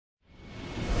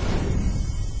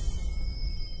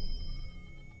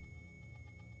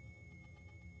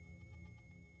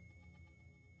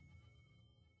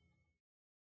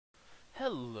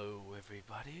Hello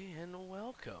everybody and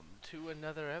welcome to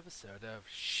another episode of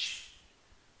Shh,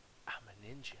 I'm a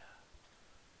Ninja.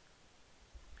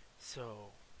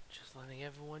 So, just letting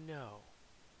everyone know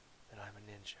that I'm a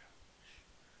ninja.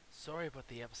 Sorry about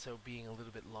the episode being a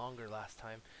little bit longer last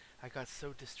time. I got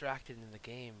so distracted in the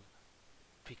game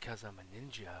because I'm a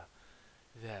ninja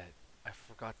that I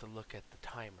forgot to look at the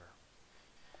timer.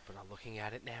 But I'm looking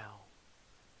at it now.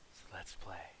 So let's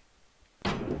play.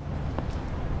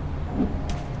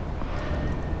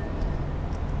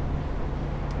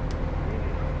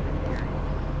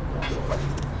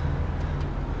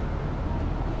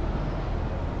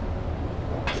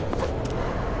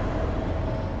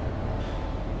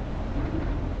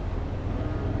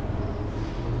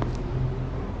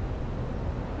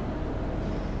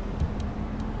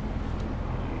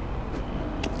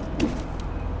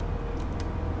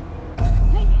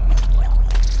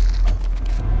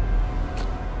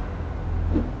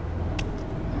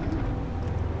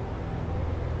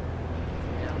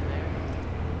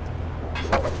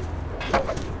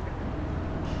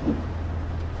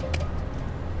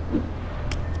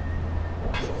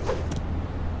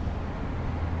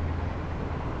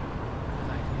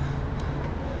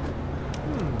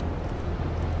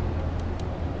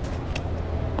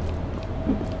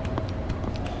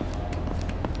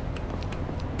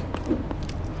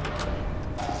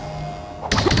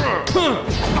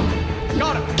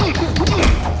 Got him!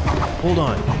 Hold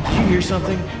on. Did you hear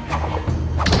something?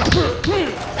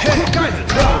 Hey, guys,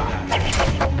 it's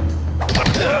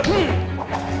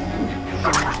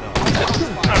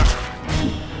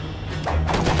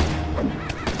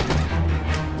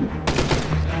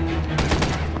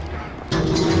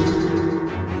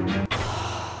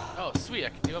Oh, sweet, I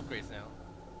can do upgrades now.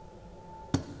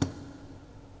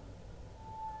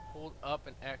 Hold up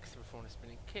and X to perform a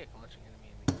spinning kick, launching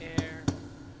enemy in the air.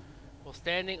 While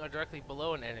standing or directly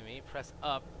below an enemy, press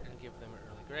up and give them an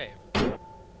early grave.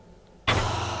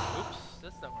 Oops,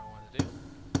 that's not what I wanted to do.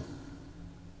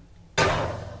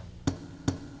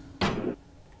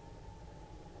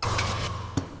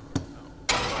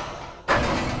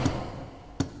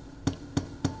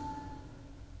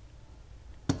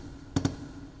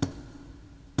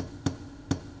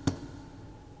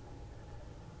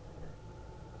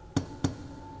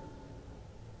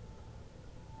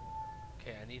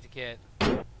 Okay, I need to get...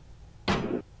 Damn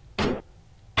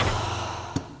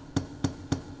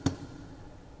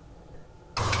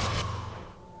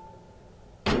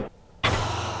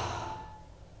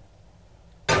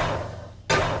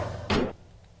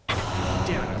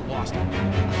it, I lost him.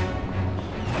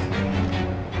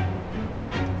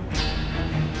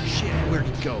 Shit, where'd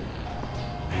he go?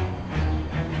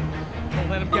 Don't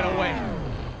let him get away.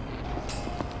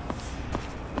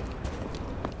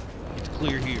 It's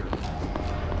clear here.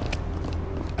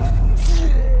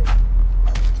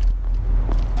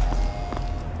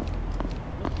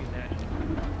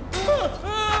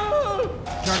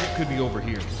 Target could be over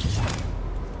here.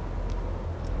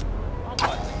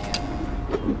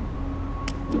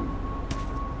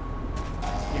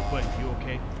 Hey, bud, you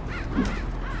okay?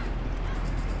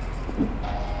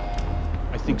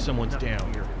 I think someone's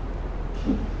down here.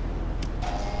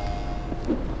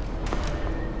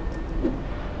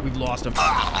 We've lost him. Hey,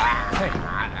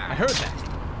 I heard that.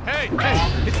 Hey,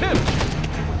 it's him!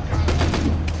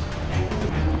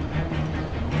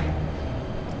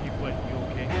 Hey, bud, you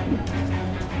okay?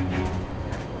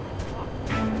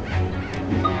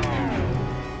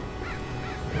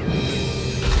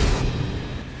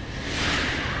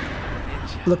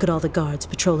 Look at all the guards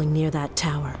patrolling near that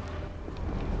tower.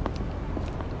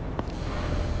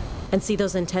 And see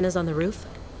those antennas on the roof?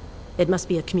 It must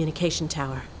be a communication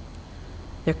tower.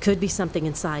 There could be something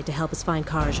inside to help us find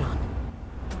Karajan.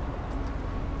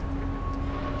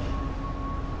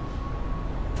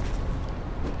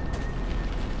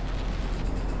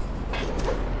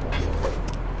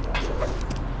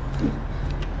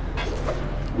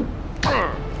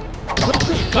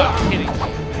 Stop kidding me.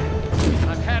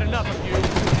 I've had enough of you.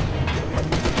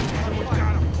 Someone's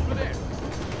got him over there.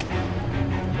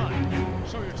 Come on,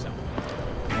 show yourself.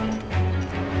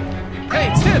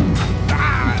 Hey, it's him!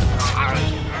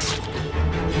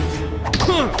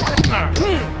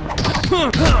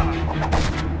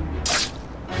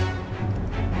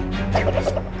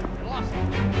 Lost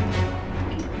him.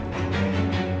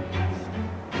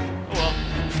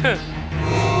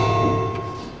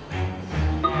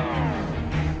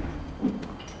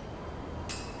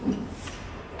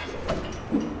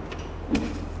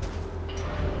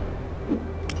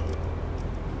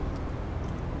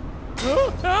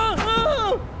 Oh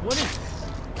well. What is this?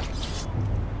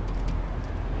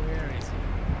 Where is he?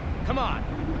 Come on.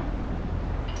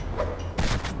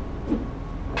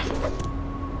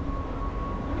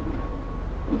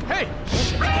 Hey!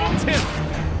 It's him!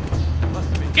 Must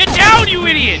have been. Get down, you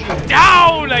idiot!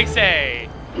 Down, I say!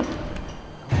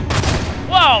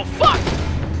 Whoa, fuck!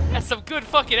 That's some good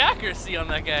fucking accuracy on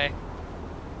that guy.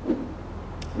 Come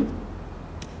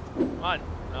on.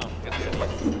 Oh, get the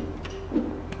idiots.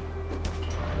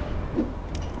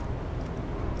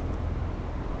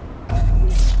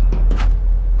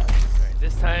 Alright,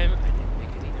 this time I didn't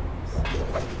make any noise.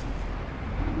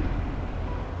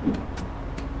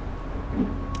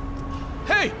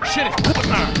 Hey! Shit it!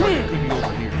 Could be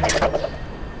over here.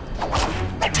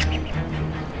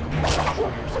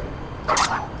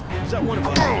 Is that one of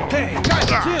us? Hey, guys,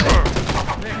 it's him!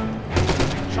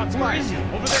 There. Shots fired.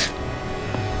 Over there.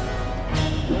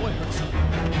 Oh, it hurts.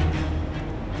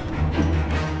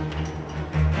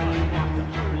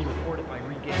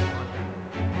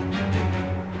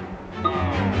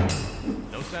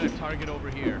 No sign of target over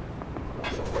here.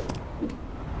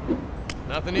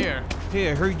 Nothing here.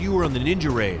 Hey, I heard you were on the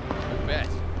ninja raid. You bet.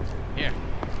 Here, I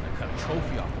cut a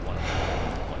trophy off of one of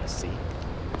them. Want to see?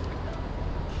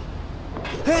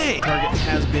 Hey! Target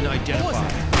has been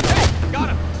identified. Hey, got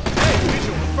him! Hey,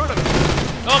 visual in front of him.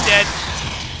 Oh, I'm dead.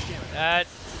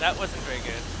 That wasn't very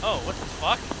good. Oh, what the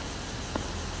fuck?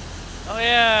 Oh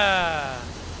yeah.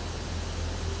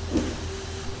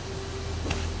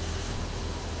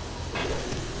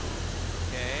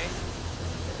 Okay.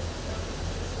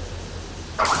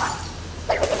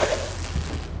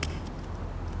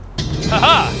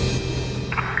 Haha!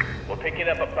 We're picking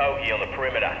up a bogey on the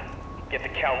perimeter. Get the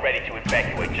count ready to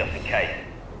evacuate just in case.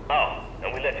 Oh,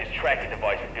 and we left this tracking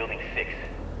device in building 6.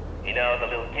 You know, the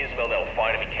little gizmo that'll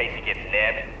find him in case he gets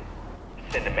nabbed?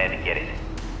 Send a man to get it.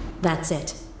 That's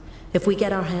it. If we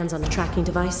get our hands on the tracking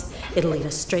device, it'll lead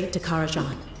us straight to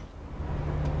Karajan.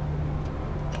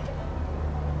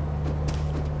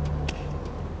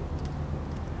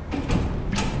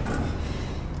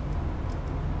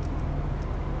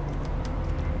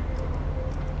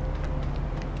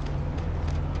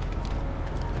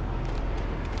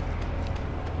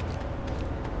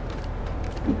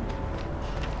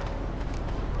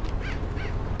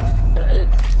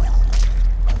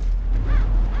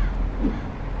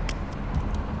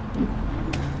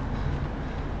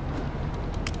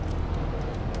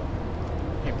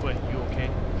 Hey, Flint, you okay?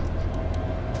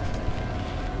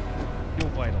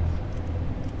 Fuel vitals.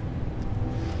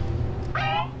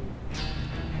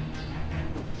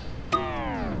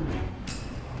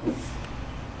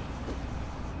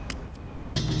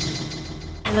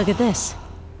 Look at this.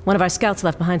 One of our scouts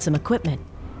left behind some equipment.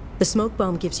 The smoke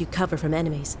bomb gives you cover from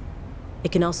enemies.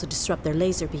 It can also disrupt their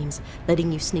laser beams,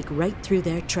 letting you sneak right through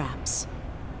their traps.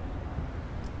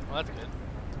 Well, that's good.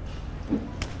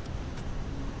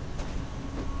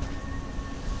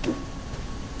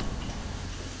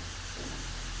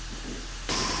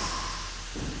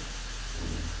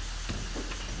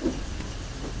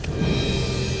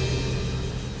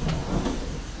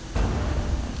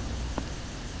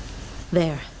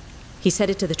 There. He's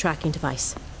headed to the tracking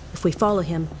device. If we follow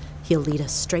him, he'll lead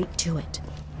us straight to it.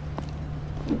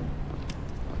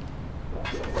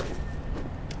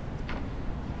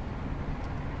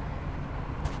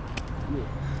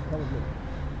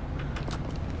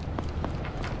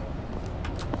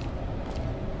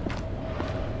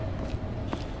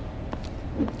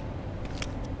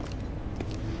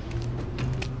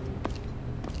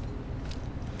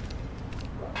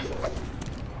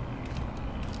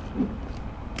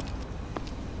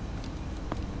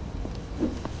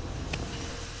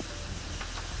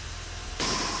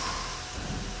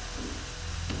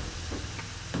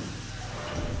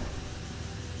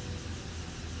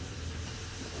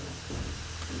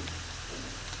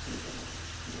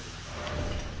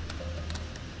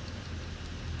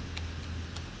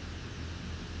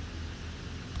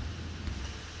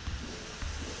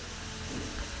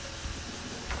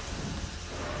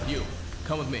 You,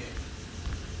 come with me.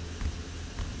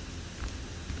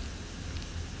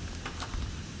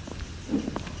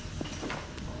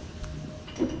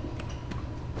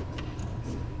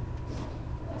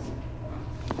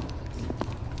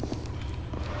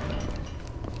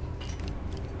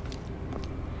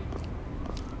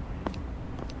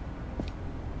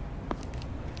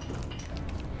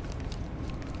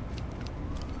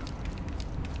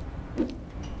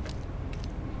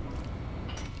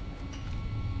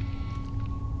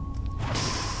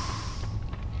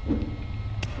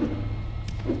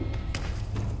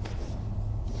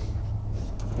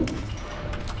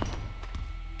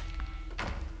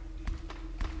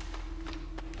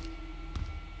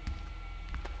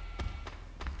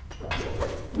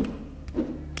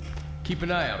 Keep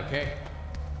an eye out, okay?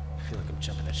 I feel like I'm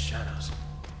jumping at shadows.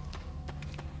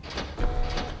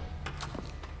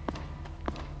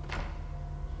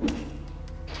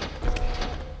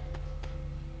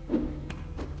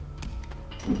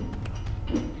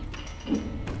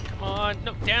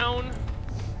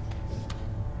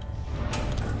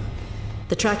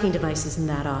 The tracking device is in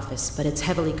that office, but it's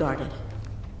heavily guarded.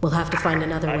 We'll have to find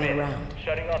another I'm way in. around.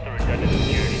 Shutting off the redundant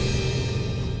security.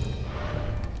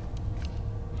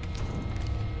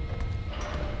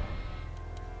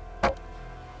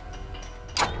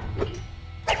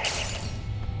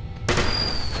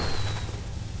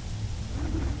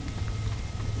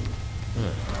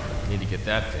 Need to get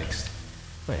that fixed.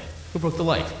 Wait, who broke the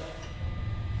light?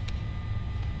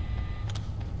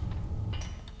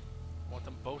 Want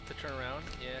them both to turn around?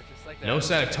 Yeah, just like that. No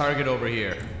sign of target over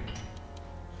here.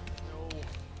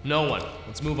 No. No one.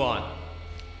 Let's move on.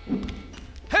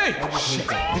 Hey! Shit.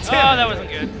 It's him! Oh, that wasn't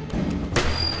good.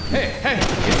 Hey,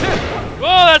 it's him! Whoa,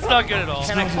 that's not good at all.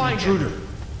 Can I find him? Intruder.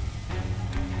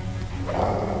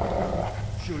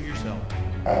 Show yourself.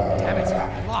 Damn it,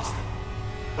 I lost him.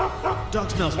 Dog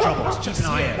smells trouble. Let's keep an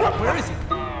eye out. Where is he?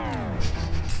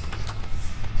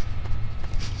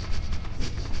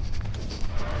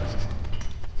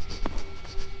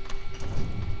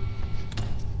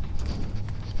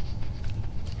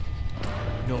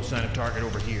 No sign of target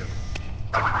over here.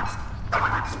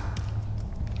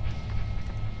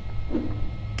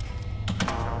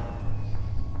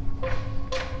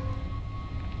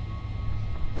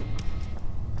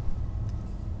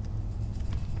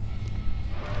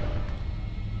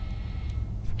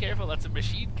 Careful, that's a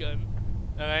machine gun.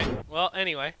 Alright, well,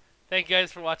 anyway. Thank you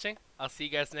guys for watching. I'll see you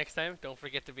guys next time. Don't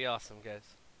forget to be awesome, guys.